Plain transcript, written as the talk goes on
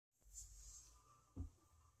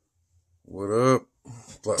What up?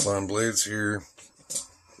 Flatline Blades here.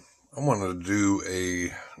 I wanted to do a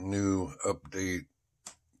new update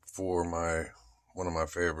for one of my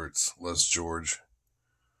favorites, Les George.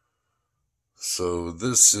 So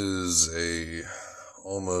this is a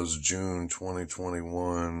almost June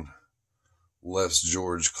 2021 Les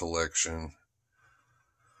George collection.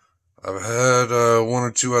 I've had one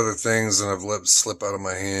or two other things that I've let slip out of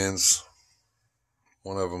my hands.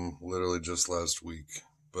 One of them literally just last week,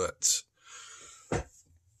 but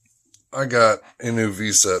I got a new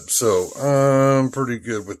VECP, so I'm pretty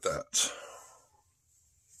good with that.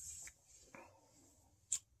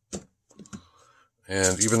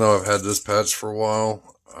 And even though I've had this patch for a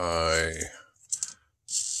while, I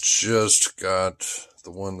just got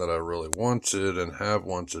the one that I really wanted and have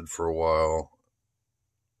wanted for a while,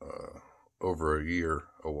 over a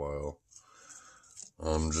while.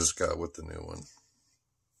 Just got with the new one.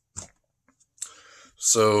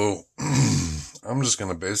 So, I'm just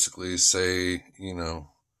going to basically say, I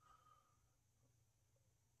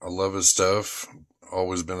love his stuff.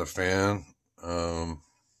 Always been a fan.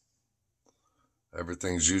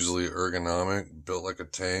 Everything's usually ergonomic, built like a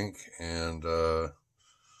tank, and,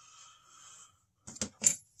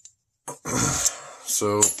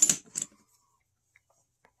 so,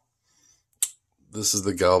 this is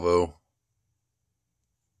the Galvo.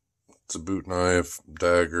 It's a boot knife,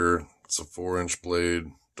 dagger. It's a 4-inch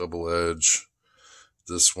blade, double edge.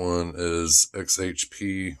 This one is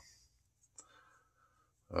XHP.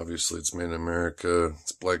 Obviously, it's made in America.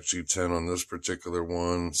 It's black G10 on this particular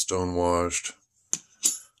one. Stone washed.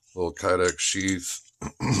 Little Kydex sheath.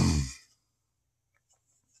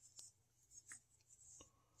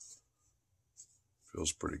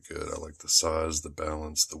 Feels pretty good. I like the size, the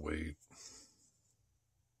balance, the weight.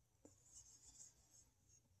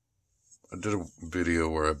 I did a video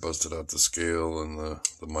where I busted out the scale and the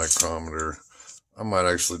micrometer. I might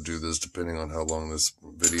actually do this depending on how long this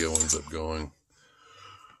video ends up going.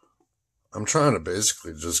 I'm trying to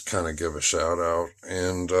basically just kind of give a shout out.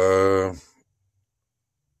 And,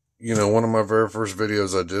 one of my very first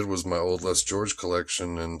videos I did was my old Les George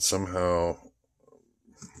collection, and somehow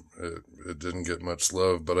it didn't get much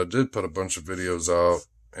love. But I did put a bunch of videos out,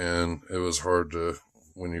 and it was hard to,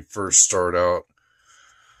 when you first start out,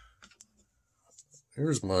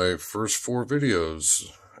 here's my first 4 videos,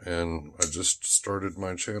 and I just started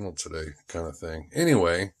my channel today, kind of thing.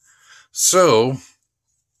 Anyway, so,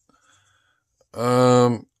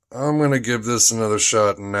 I'm going to give this another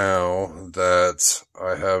shot now that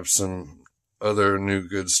I have some other new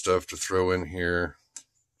good stuff to throw in here.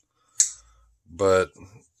 But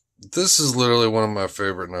this is literally one of my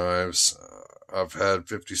favorite knives. I've had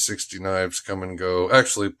 50, 60 knives come and go.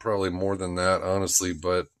 Actually, probably more than that, honestly,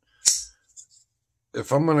 but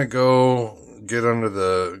if I'm going to go get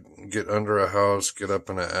under a house, get up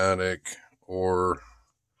in an attic, or,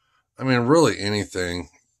 really anything,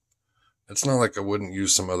 it's not like I wouldn't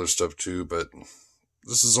use some other stuff too, but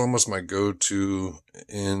this is almost my go-to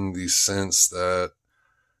in the sense that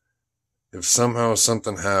if somehow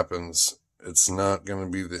something happens, it's not going to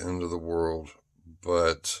be the end of the world,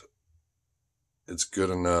 but it's good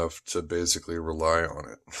enough to basically rely on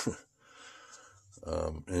it.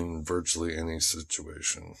 In virtually any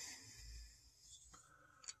situation.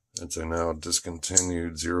 It's a now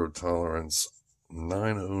discontinued zero tolerance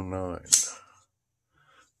 909.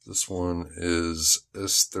 This one is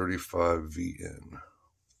S35VN.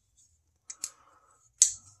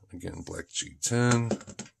 Again, black G10.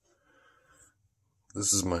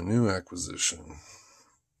 This is my new acquisition.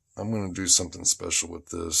 I'm going to do something special with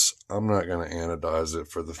this. I'm not going to anodize it.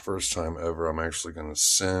 For the first time ever, I'm actually going to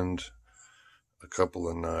send a couple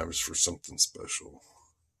of knives for something special.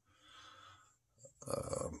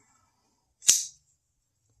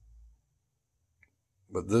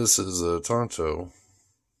 But this is a Tonto.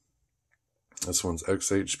 This one's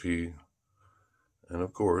XHP. And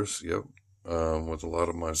of course, yep, with a lot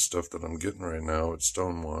of my stuff that I'm getting right now, it's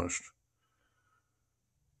stone washed.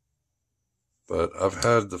 But I've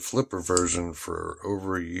had the flipper version for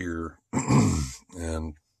over a year.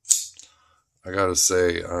 And I gotta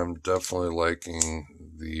say, I'm definitely liking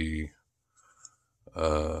the,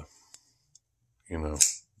 the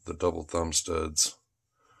double thumb studs.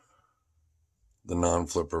 The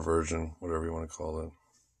non-flipper version, whatever you want to call it.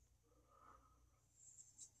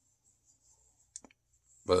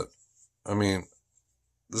 But,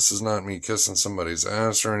 this is not me kissing somebody's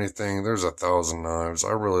ass or anything. There's 1,000 knives.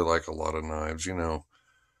 I really like a lot of knives,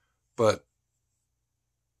 But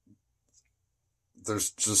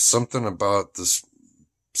there's just something about this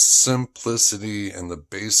simplicity and the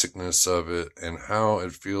basicness of it and how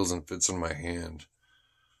it feels and fits in my hand.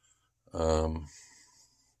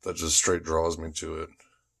 that just straight draws me to it.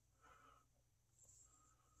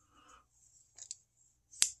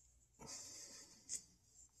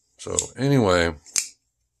 So anyway,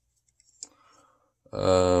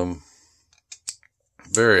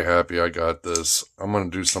 very happy I got this. I'm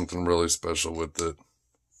going to do something really special with it.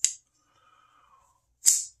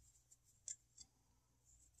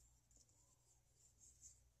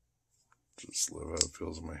 Just love how it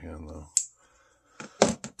feels in my hand though.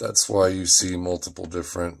 That's why you see multiple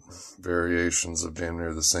different variations of damn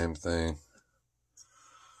near the same thing.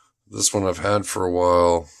 This one I've had for a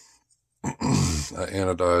while. I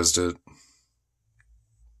anodized it.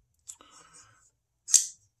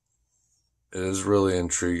 It is really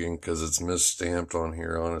intriguing because it's misstamped on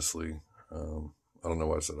here, honestly. I don't know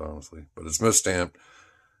why I said honestly, but it's misstamped.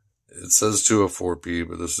 It says 204p,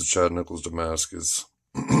 but this is Chad Nichols Damascus.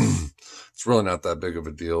 It's really not that big of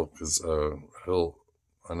a deal because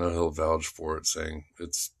I know he'll vouch for it, saying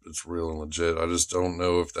it's real and legit. I just don't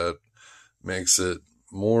know if that makes it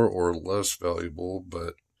more or less valuable,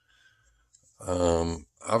 but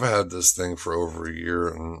I've had this thing for over a year,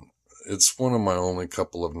 and it's one of my only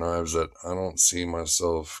couple of knives that I don't see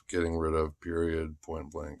myself getting rid of, period,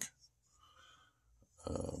 point blank.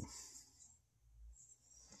 But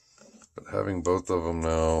having both of them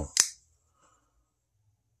now,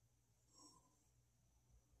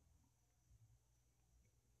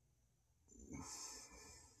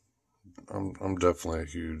 I'm definitely a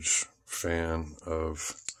huge fan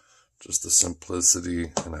of just the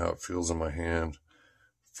simplicity and how it feels in my hand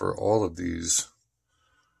for all of these.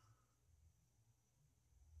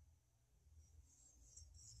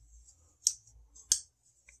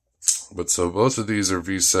 But so both of these are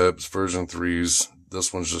VECPs, version 3s.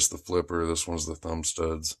 This one's just the flipper. This one's the thumb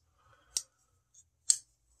studs.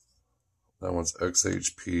 That one's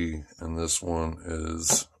XHP, and this one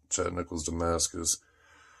is Chad Nichols Damascus.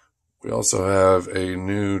 We also have a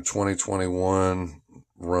new 2021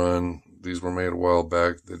 run. These were made a while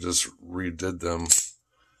back. They just redid them.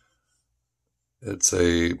 It's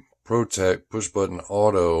a Protech push-button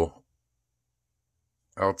auto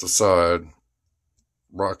out the side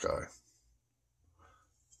Rockeye.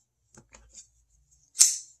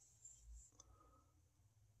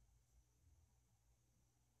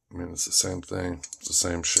 I mean, it's the same thing. It's the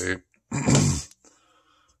same shape. It's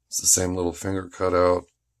the same little finger cutout,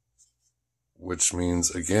 which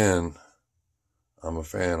means, again, I'm a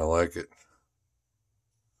fan. I like it.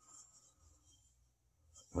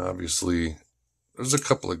 And obviously, there's a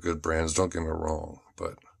couple of good brands, don't get me wrong,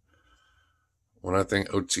 but when I think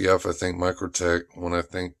OTF, I think Microtech. When I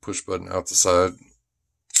think push button out the side,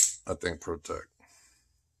 I think Protech.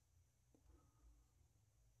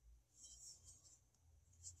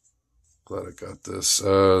 Glad I got this.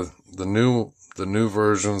 The new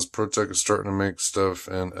versions, Protech is starting to make stuff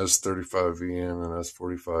in S35VN and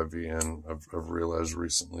S45VN. I've realized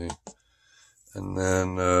recently. And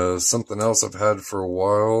then something else I've had for a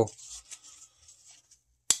while.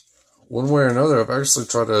 One way or another, I've actually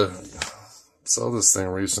tried to sell this thing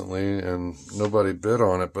recently, and nobody bid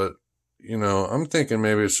on it. But you know, I'm thinking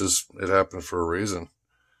maybe it's just it happened for a reason.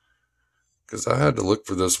 Because I had to look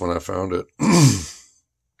for this when I found it.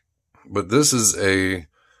 But this is a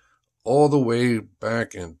all the way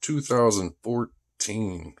back in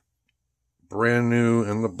 2014, brand new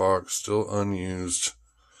in the box, still unused.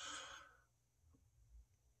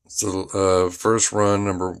 So first run,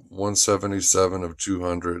 number 177 of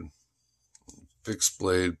 200, fixed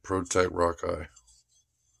blade Protech Rockeye.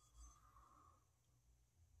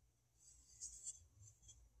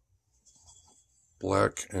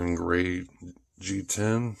 Black and gray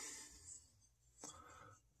G10.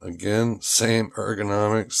 Again, same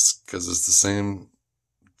ergonomics because it's the same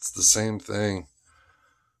thing.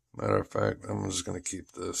 Matter of fact, I'm just gonna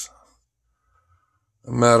keep this.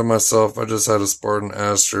 I'm mad at myself. I just had a Spartan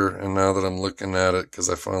Aster, and now that I'm looking at it, because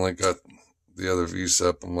I finally got the other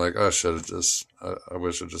VECP, I'm like, I should have just. I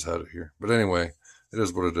wish I just had it here. But anyway, it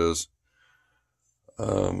is what it is.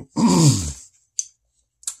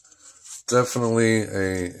 Definitely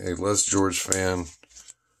a Les George fan.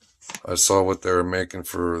 I saw what they were making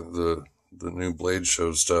for the new Blade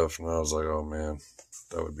Show stuff, and I was like, oh man,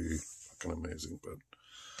 that would be fucking amazing. But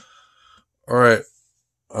all right,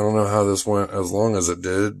 I don't know how this went as long as it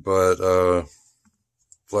did, but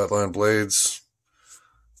Flatline Blades,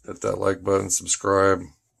 hit that like button, subscribe.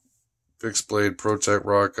 Fixed blade Protech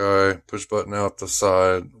Rockeye, push button out the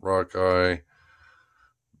side Rockeye,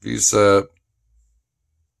 VECP,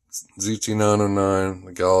 ZT909,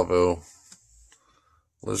 the Galvo,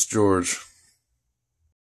 Les George.